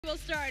We'll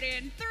start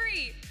in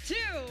 3, 2,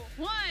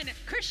 1,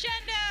 crescendo!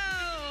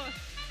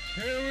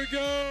 Here we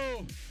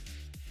go.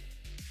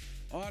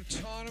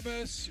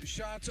 Autonomous,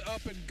 shots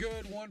up and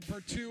good. 1 for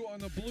 2 on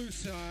the blue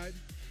side.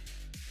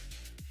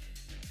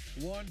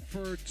 1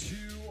 for 2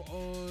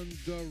 on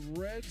the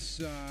red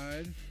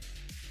side.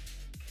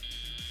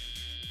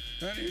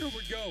 And here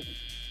we go.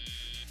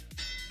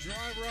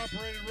 Driver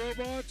operated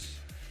robots.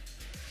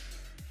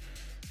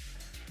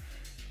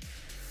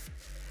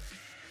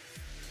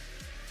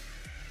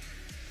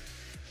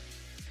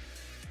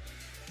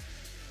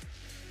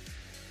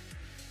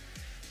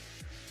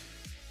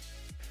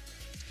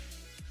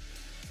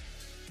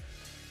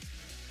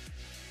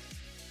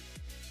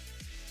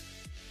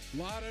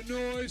 Lot of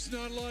noise,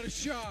 not a lot of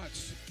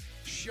shots.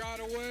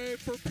 Shot away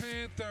for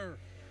Panther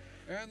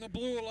and the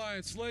Blue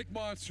Alliance. Lake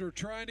Monster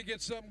trying to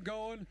get something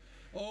going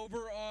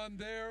over on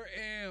their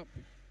amp.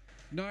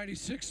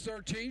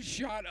 96-13,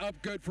 shot up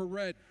good for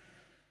Red.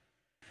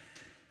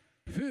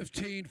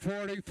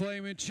 15-40,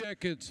 Flaming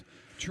Chickens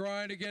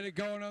trying to get it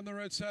going on the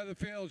red side of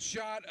the field.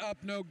 Shot up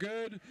no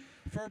good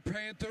for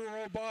Panther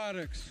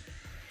Robotics.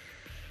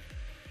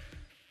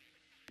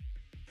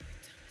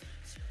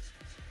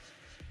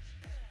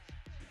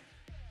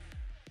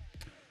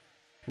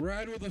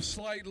 Red with a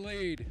slight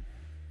lead.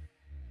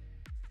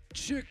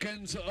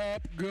 Chickens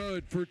up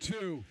good for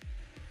 2.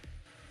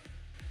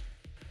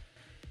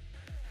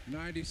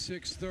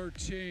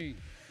 96-13.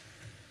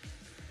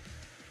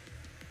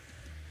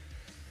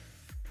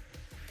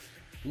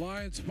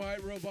 Lions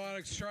Bite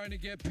Robotics trying to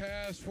get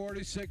past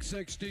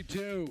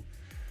 46-62.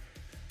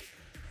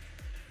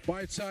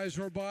 Bite Size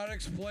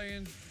Robotics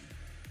playing,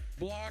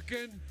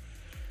 blocking.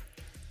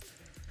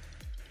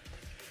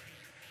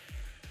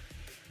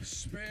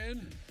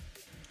 Spin.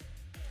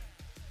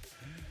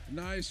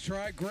 Nice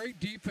try. Great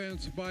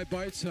defense by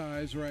Bite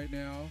Size right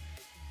now.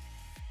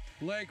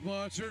 Lake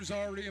Monsters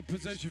already in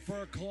position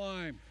for a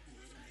climb.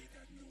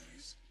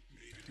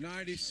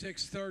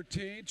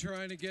 96-13,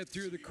 trying to get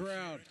through the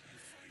crowd.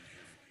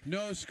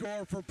 No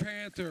score for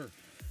Panther.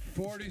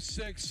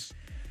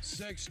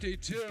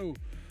 46-62.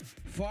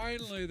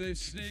 Finally, they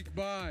sneak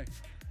by.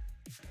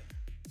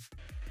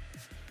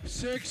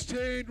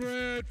 16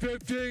 red,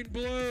 15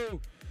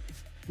 blue.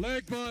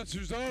 Lake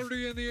Monsters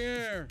already in the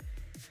air.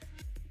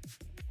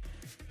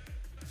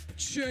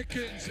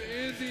 Chickens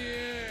in the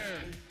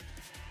air.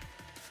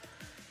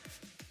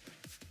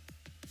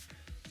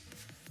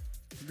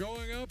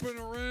 Going up and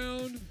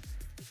around.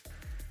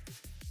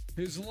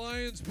 His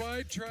Lions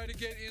Bite try to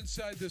get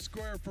inside the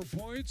square for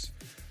points.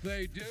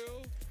 They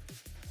do.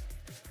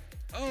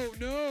 Oh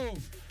no!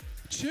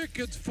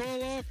 Chickens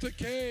fall off the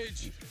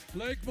cage.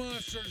 Lake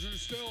Monsters are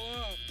still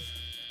up.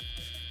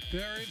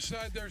 They're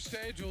inside their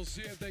stage. We'll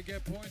see if they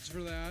get points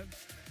for that.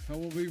 And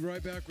we'll be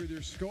right back with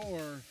your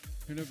score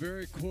in a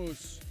very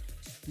close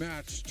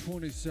match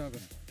 27.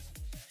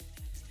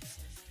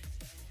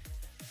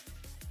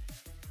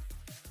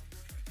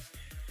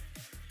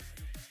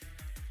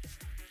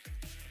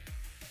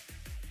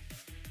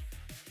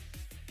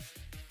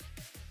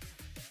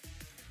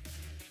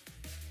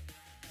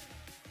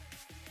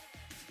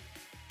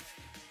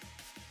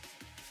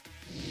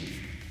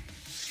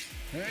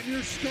 And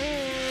your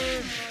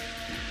score,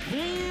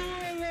 Blue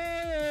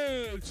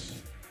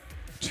Alliance,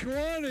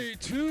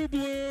 22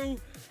 blue,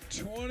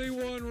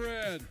 21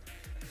 red.